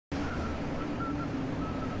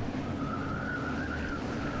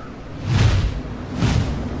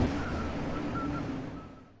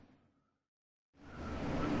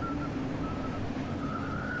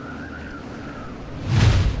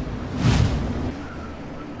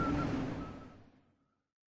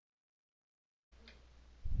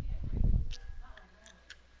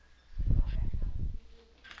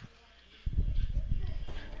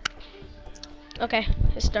Okay,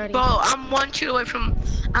 it's starting. Bro, I'm one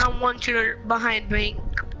cheater behind Bank.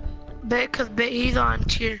 Cause he's on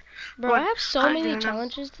tier. Bro, I have so many 100.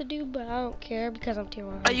 challenges to do, but I don't care because I'm tier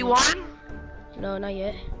 100. Are you on? No, not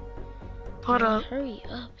yet. Hold Man, up. hurry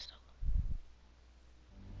up.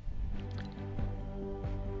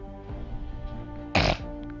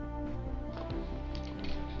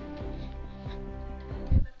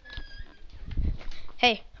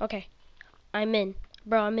 Hey, okay. I'm in.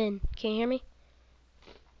 Bro, I'm in. Can you hear me?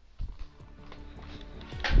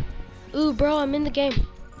 Ooh, bro, I'm in the game.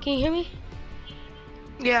 Can you hear me?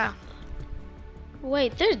 Yeah.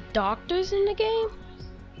 Wait, there's doctors in the game?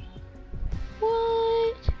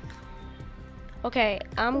 What? Okay,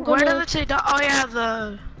 I'm gonna... Where does it say oh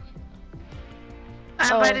yeah,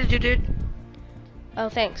 I invited you, dude. Oh,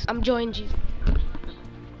 thanks. I'm joined you.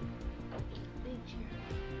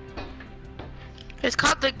 It's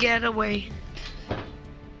called the Getaway.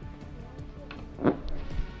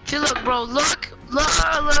 See, look, bro, look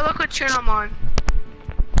what channel I'm on.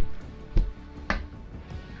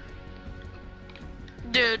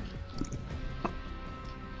 Dude.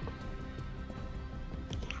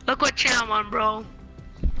 Look what channel I'm on, bro.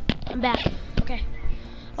 I'm back. Okay.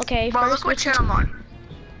 Okay, Bro, first look what channel I'm on.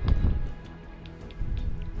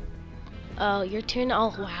 Oh, your turn.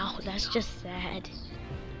 Oh, wow. That's just sad.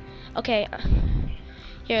 Okay.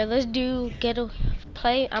 Here, let's do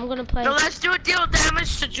play. I'm gonna play. No, let's do a deal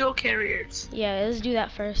damage to jewel carriers. Yeah, let's do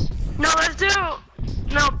that first. No,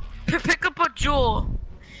 pick up a jewel.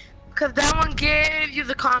 Cause that one gave you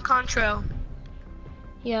the contrail.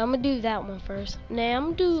 Yeah, I'm gonna do that one first. Nah,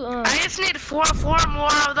 I'm gonna do I just need four more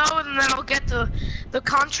of those, and then I'll get the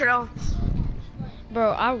contrail.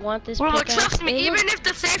 Bro, I want this Bro, pickaxe. trust me, even if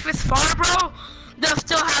the safe is far, bro, they'll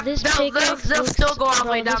still have this they'll still go all the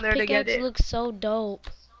way down there to get it. This pickaxe looks so dope.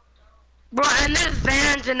 Bro, and there's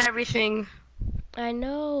vans and everything. I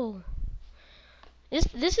know.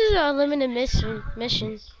 This is a limited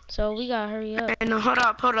mission, so we gotta hurry up. I know. Hold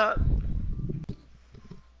up.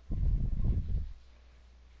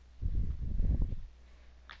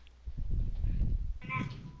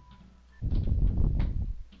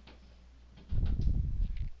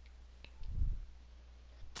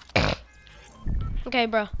 Okay,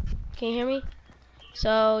 bro. Can you hear me?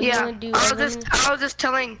 So you Yeah, wanna do? I was just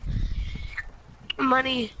telling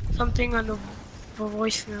Money something on the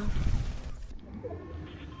voicemail.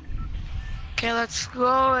 Okay, let's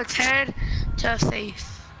go. Let's head to a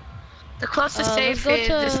safe. The closest safe is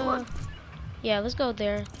this one. Yeah, let's go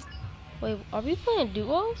there. Wait, are we playing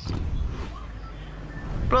duos?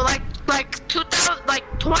 Bro, like 2,000, like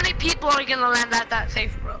 20 people are gonna land at that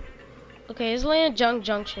safe, bro. Okay, let's land at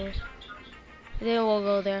Junction. Then we'll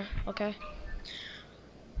go there. Okay.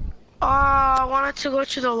 I wanted to go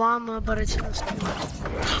to the llama, but it's in the storm.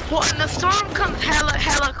 Well, and the storm comes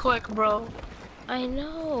hella quick, bro. I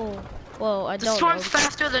know. Well, I don't know. The storm's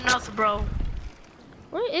faster than us, bro.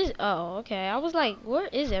 Where is? Oh, okay. I was like, where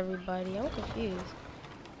is everybody? I'm confused.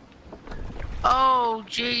 Oh,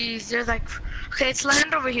 jeez. There's like, okay, it's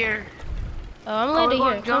land over here. Oh, I'm landing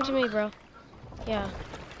here. Come to me, bro. Yeah.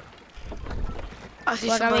 I see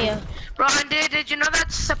somebody. Bro, and did you know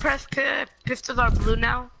that suppressed pistols are blue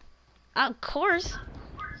now? Of course.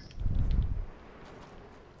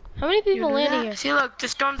 How many people landing here? See, look, the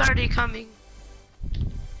storm's already coming.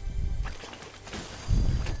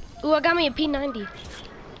 Ooh, I got me a P90.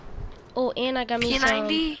 Oh, and I got me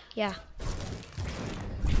P90? Yeah.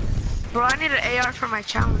 Bro, I need an AR for my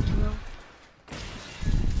challenge, bro.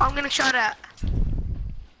 I'm gonna shot at.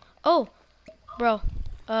 Oh, bro.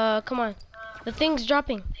 Come on. The thing's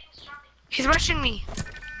dropping. He's rushing me.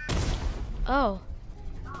 Oh.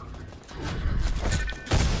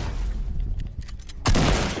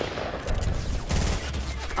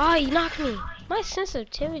 Oh, he knocked me. My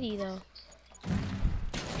sensitivity, though.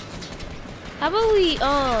 How about we,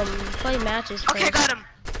 play matches first? Okay, got him.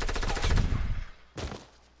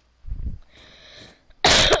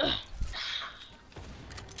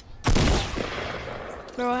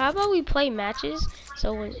 Bro, how about we play matches?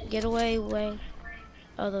 So when getaway.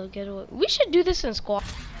 Oh, the getaway. We should do this in squad.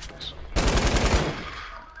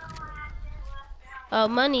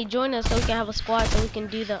 Money, join us so we can have a squad so we can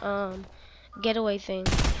do the getaway thing.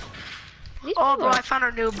 Oh, bro, I found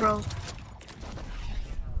a noob, bro.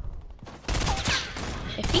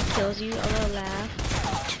 If he kills you, I'm gonna laugh.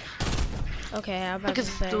 Okay, I'm about to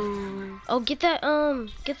say. Oh, get that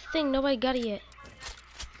get the thing. Nobody got it yet.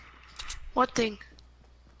 What thing?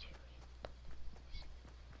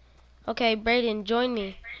 Okay, Brayden, join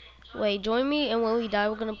me. Wait, join me, and when we die,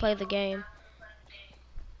 we're gonna play the game.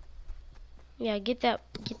 Yeah, get that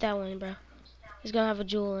one, bro. It's gonna have a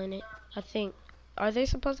jewel in it, I think. Are they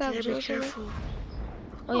supposed to have Be jewels in there? careful.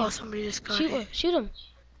 Oh yeah. Somebody just got Shoot it. him. Shoot him.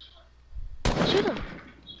 Shoot him.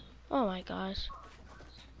 Oh my gosh.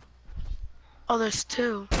 Oh, there's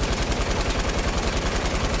two.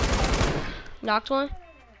 Knocked one.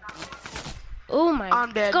 Oh my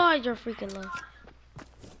I'm dead. god, you're freaking low.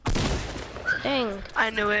 Dang. I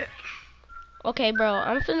knew it. Okay, bro,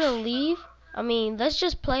 I'm finna leave. I mean, let's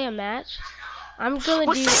just play a match. I'm gonna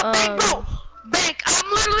What's do, up, Bank, bro? Bank,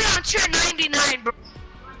 I'm literally on tier 99,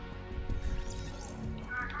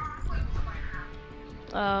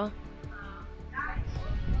 bro.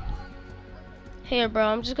 Here, bro,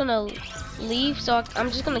 I'm just gonna leave, so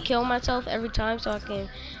I'm just gonna kill myself every time so I can,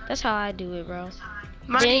 that's how I do it, bro.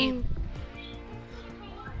 Money. Then,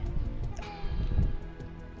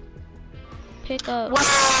 pick up.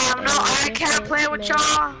 Wow, no, I can't play with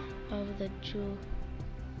y'all. Of the jewel.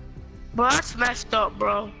 Bro, that's messed up,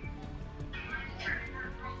 bro.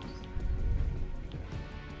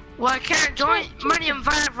 Well, I can't join. Money,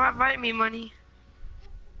 invite me, money.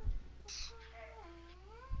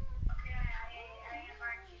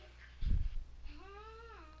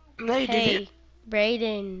 No, you didn't. Hey,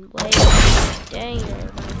 Brayden, wait. Dang,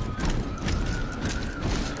 you're